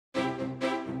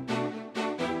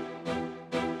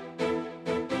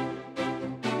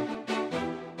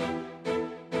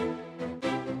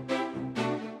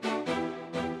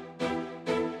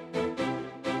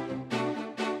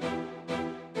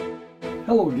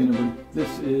Hello again, everybody.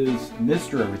 This is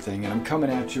Mr. Everything, and I'm coming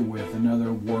at you with another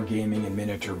Wargaming and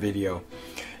miniature video.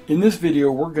 In this video,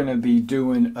 we're going to be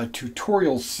doing a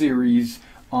tutorial series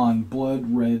on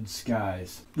Blood Red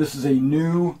Skies. This is a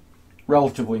new,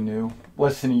 relatively new,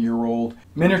 less than a year old,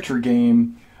 miniature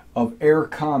game of air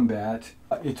combat.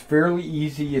 It's fairly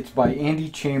easy. It's by Andy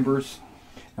Chambers.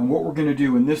 And what we're going to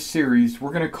do in this series,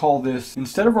 we're going to call this,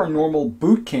 instead of our normal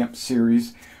boot camp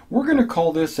series, we're going to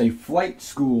call this a flight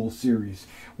school series,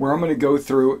 where I'm going to go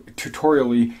through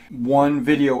tutorially one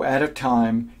video at a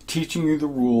time, teaching you the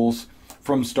rules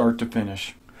from start to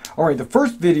finish. Alright, the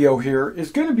first video here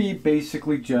is going to be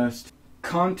basically just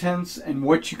contents and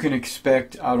what you can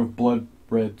expect out of Blood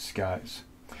Red Skies.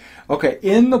 Okay,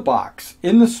 in the box,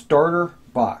 in the starter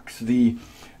box, the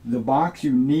box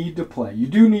you need to play, you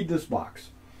do need this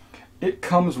box. It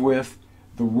comes with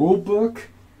the rule book,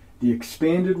 the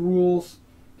expanded rules,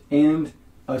 and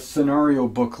a scenario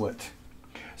booklet.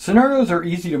 Scenarios are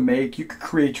easy to make. You could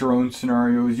create your own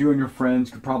scenarios. You and your friends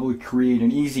could probably create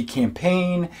an easy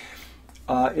campaign.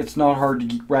 It's not hard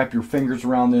to wrap your fingers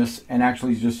around this and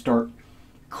actually just start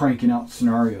cranking out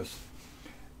scenarios.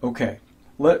 Okay,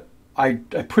 I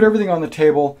put everything on the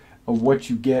table of what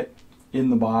you get in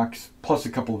the box, plus a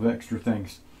couple of extra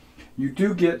things. You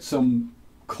do get some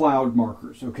cloud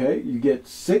markers, okay? You get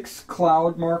 6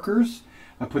 cloud markers.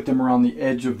 I put them around the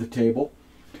edge of the table.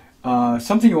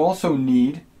 Something you also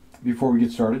need, before we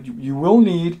get started, you will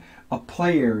need a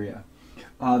play area.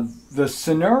 The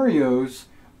scenarios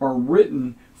are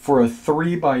written for a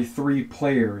 3x3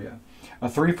 play area. A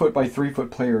 3-foot by 3-foot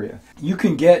play area. You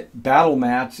can get battle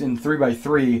mats in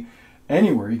 3x3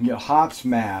 anywhere. You can get hops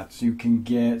mats, you can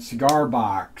get cigar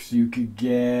box, you could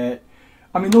get,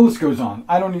 I mean, the list goes on.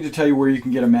 I don't need to tell you where you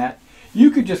can get a mat. You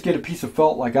could just get a piece of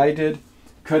felt like I did,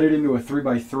 cut it into a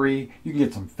 3x3. You can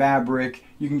get some fabric.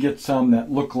 You can get some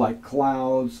that look like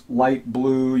clouds, light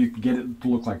blue. You can get it to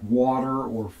look like water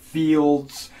or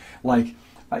fields. Like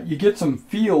you get some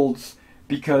fields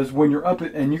because when you're up,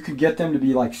 and you could get them to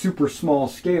be like super small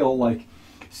scale, like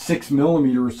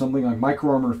 6mm or something, like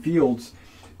micro armor fields.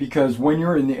 Because when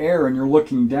you're in the air and you're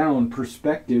looking down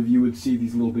perspective, you would see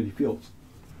these little bitty fields.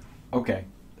 Okay,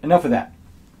 enough of that.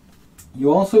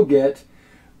 You also get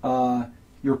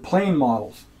your plane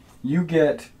models. You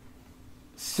get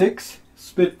 6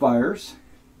 Spitfires,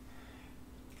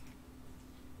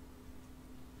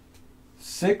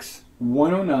 6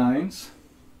 109s,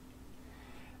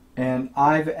 and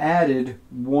I've added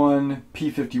 1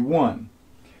 P-51.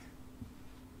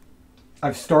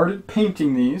 I've started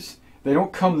painting these. They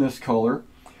don't come this color.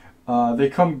 They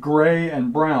come gray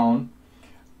and brown,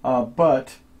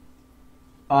 but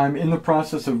I'm in the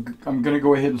process of, I'm going to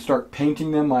go ahead and start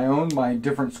painting them my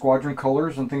different squadron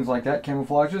colors and things like that,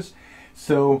 camouflages.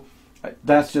 So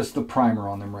that's just the primer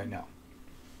on them right now.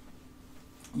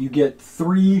 You get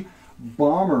 3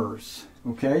 bombers,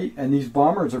 okay? And these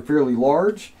bombers are fairly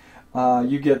large.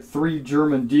 You get 3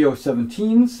 German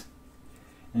Do-17s.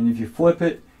 And if you flip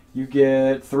it, you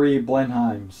get 3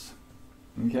 Blenheims.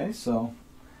 Okay, so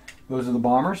those are the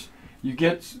bombers. You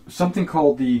get something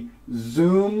called the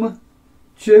Zoom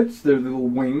chits, they're the little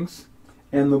wings,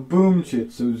 and the boom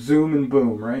chits, so zoom and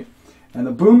boom, right? And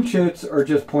the boom chits are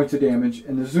just points of damage,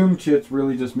 and the zoom chits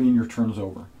really just mean your turn's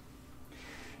over.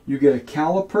 You get a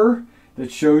caliper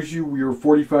that shows you your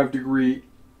 45-degree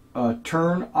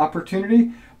turn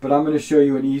opportunity, but I'm going to show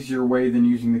you an easier way than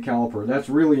using the caliper. That's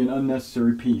really an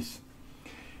unnecessary piece.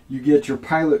 You get your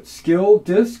pilot skill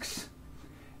discs,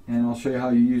 and I'll show you how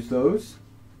you use those.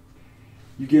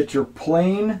 You get your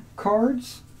plane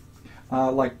cards.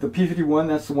 Like the P-51,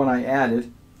 that's the one I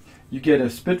added. You get a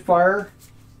Spitfire,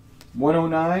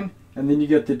 109, and then you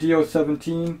get the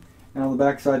Do-17, and on the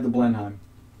back side the Blenheim.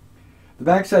 The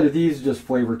back side of these is just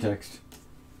flavor text.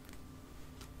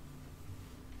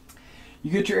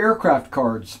 You get your aircraft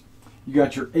cards. You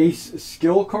got your ace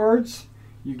skill cards.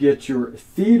 You get your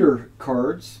theater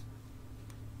cards,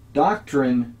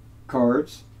 doctrine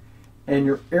cards, and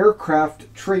your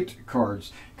aircraft trait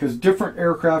cards. Because different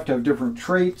aircraft have different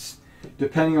traits.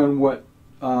 Depending on what,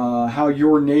 how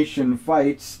your nation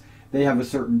fights, they have a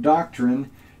certain doctrine.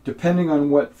 Depending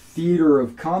on what theater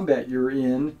of combat you're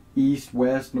in, east,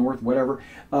 west, north, whatever,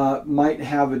 might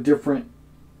have a different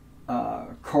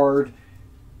card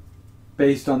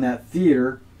based on that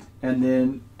theater. And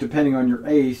then, depending on your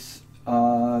ace,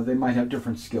 they might have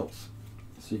different skills.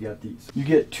 So you got these. You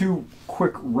get 2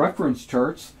 quick reference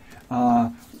charts.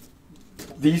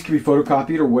 These can be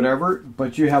photocopied or whatever,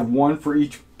 but you have 1 for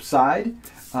each side,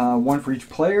 1 for each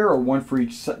player or 1 for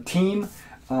each team,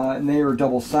 and they are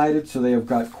double-sided, so they have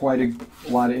got quite a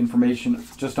lot of information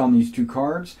just on these 2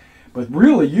 cards. But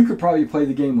really, you could probably play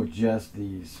the game with just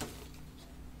these.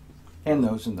 And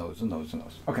those, and those, and those, and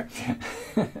those. Okay.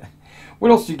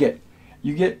 What else do you get?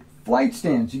 You get flight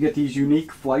stands. You get these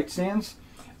unique flight stands.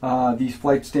 These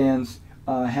flight stands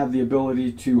have the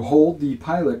ability to hold the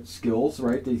pilot skills,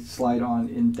 right? They slide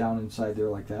on down inside there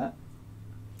like that.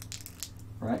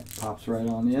 Right? Pops right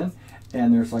on in.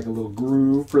 And there's like a little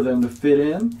groove for them to fit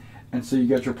in. And so you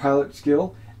got your pilot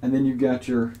skill, and then you've got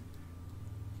your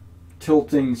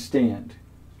tilting stand,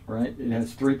 right? It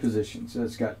has 3 positions.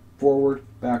 It's got forward,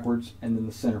 backwards, and then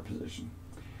the center position.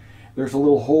 There's a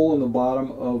little hole in the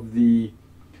bottom of the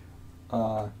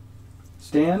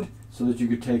stand so that you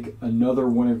could take another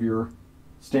one of your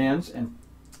stands and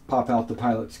pop out the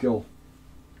pilot skill.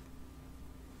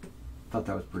 Thought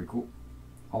that was pretty cool.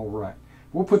 All right.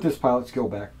 We'll put this pilot skill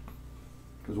back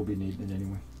because we'll be needing it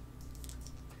anyway.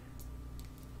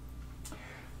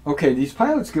 Okay, these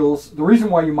pilot skills, the reason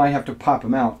why you might have to pop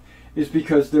them out is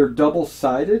because they're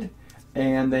double-sided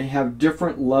and they have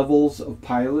different levels of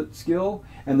pilot skill,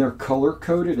 and they're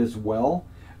color-coded as well.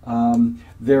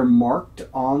 They're marked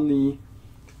on the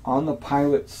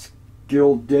pilot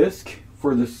skill disc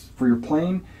for your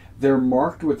plane. They're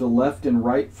marked with a left and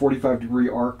right 45-degree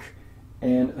arc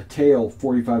and a tail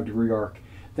 45-degree arc.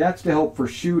 That's to help for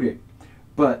shooting.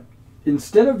 But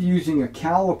instead of using a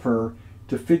caliper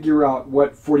to figure out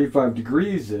what 45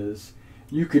 degrees is,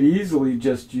 you could easily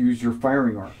just use your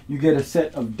firing arc. You get a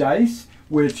set of dice,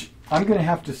 which I'm going to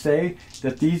have to say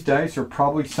that these dice are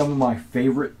probably some of my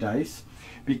favorite dice,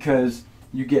 because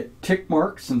you get tick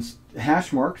marks and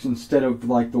hash marks instead of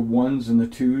like the 1s and the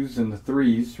 2s and the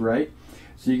 3s, right?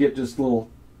 So you get just little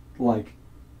like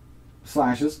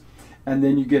slashes, and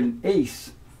then you get an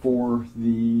ace for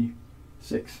the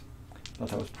 6. Thought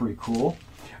that was pretty cool.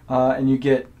 And you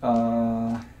get,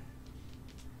 how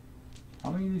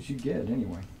many did you get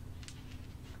anyway?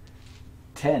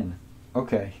 10.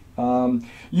 Okay.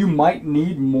 You might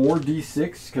need more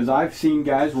D6 because I've seen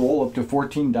guys roll up to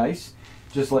 14 dice.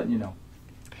 Just letting you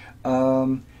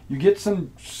know. You get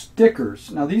some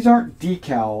stickers. Now these aren't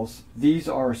decals. These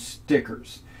are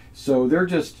stickers. So they're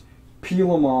just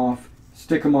peel them off,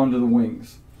 stick them onto the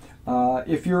wings.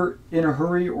 If you're in a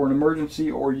hurry or an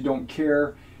emergency or you don't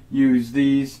care, use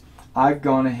these. I've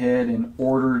gone ahead and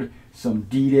ordered some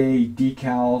D-Day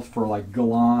decals for like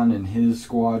Galan and his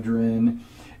squadron,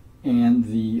 and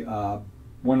the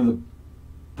one of the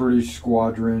British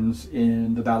squadrons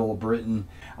in the Battle of Britain.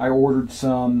 I ordered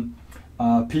some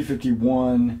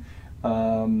P-51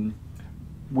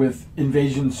 with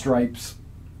invasion stripes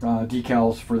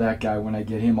decals for that guy when I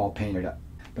get him all painted up.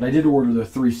 But I did order the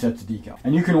 3 sets of decals.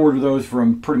 And you can order those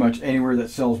from pretty much anywhere that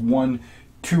sells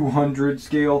 1/200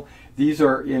 scale. These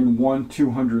are in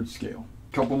 1/200 scale.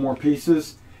 Couple more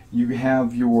pieces. You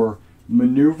have your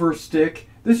maneuver stick.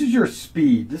 This is your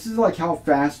speed. This is like how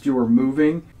fast you are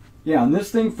moving. Yeah, and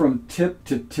this thing from tip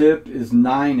to tip is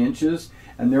 9 inches.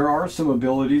 And there are some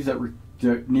abilities that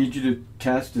need you to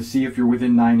test to see if you're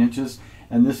within 9 inches.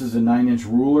 And this is a 9-inch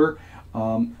ruler.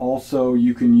 Also,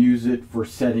 you can use it for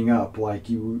setting up. Like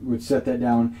you would set that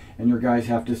down and your guys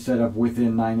have to set up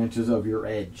within 9 inches of your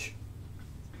edge.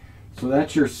 So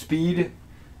that's your speed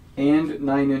and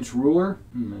 9-inch ruler.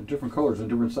 Different colors and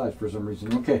different size for some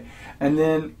reason. Okay, and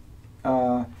then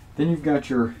you've got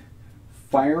your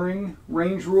firing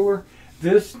range ruler.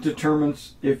 This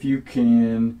determines if you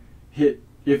can hit,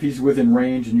 if he's within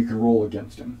range and you can roll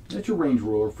against him. That's your range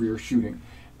ruler for your shooting.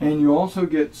 And you also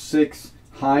get 6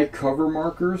 high cover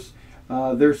markers.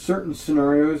 There's certain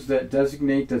scenarios that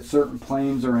designate that certain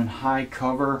planes are in high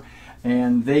cover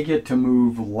and they get to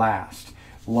move last.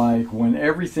 Like when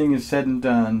everything is said and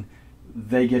done,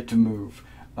 they get to move.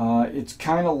 It's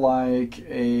kind of like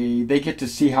they get to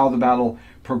see how the battle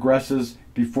progresses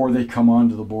before they come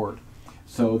onto the board.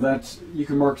 So that's, you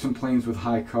can mark some planes with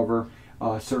high cover.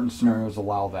 Certain scenarios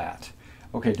allow that.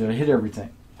 Okay, did I hit everything?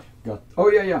 Oh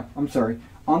yeah, I'm sorry.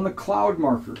 On the cloud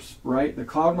markers, right? The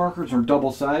cloud markers are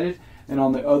double-sided, and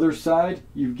on the other side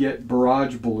you get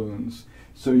barrage balloons.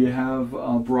 So you have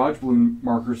barrage balloon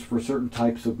markers for certain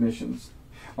types of missions.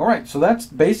 All right, so that's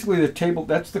basically the table.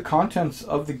 That's the contents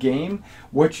of the game,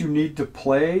 what you need to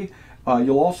play.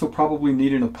 You'll also probably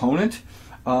need an opponent,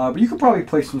 but you could probably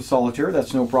play some solitaire.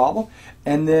 That's no problem.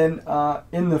 And then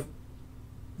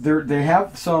they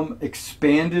have some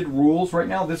expanded rules right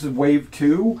now. This is Wave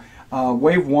 2.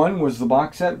 Wave 1 was the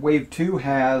box set. Wave 2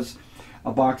 has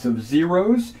a box of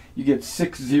zeros. You get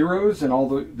 6 zeros and all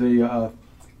the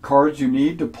cards you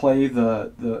need to play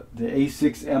the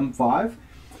A6M5.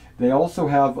 They also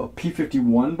have a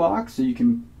P-51 box, so you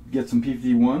can get some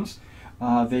P-51s.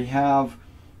 They have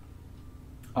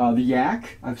the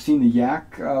Yak. I've seen the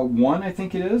Yak 1, I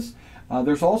think it is.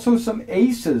 There's also some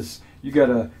aces. You got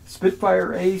a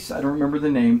Spitfire ace, I don't remember the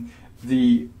name,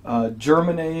 the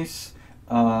German ace,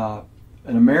 an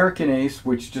American ace,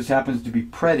 which just happens to be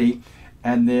pretty,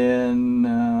 and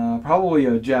then probably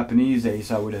a Japanese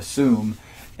ace, I would assume.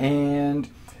 And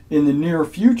in the near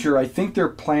future, I think they're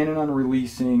planning on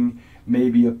releasing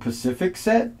maybe a Pacific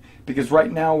set, because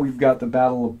right now we've got the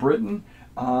Battle of Britain.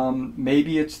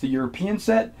 Maybe it's the European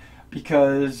set,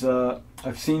 because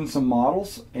I've seen some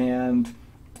models and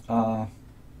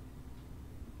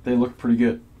they look pretty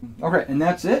good. Okay, and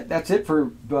that's it. That's it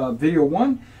for video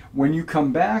 1. When you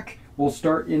come back, we'll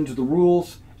start into the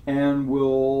rules and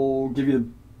we'll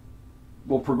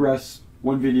progress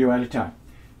one video at a time.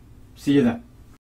 See you then.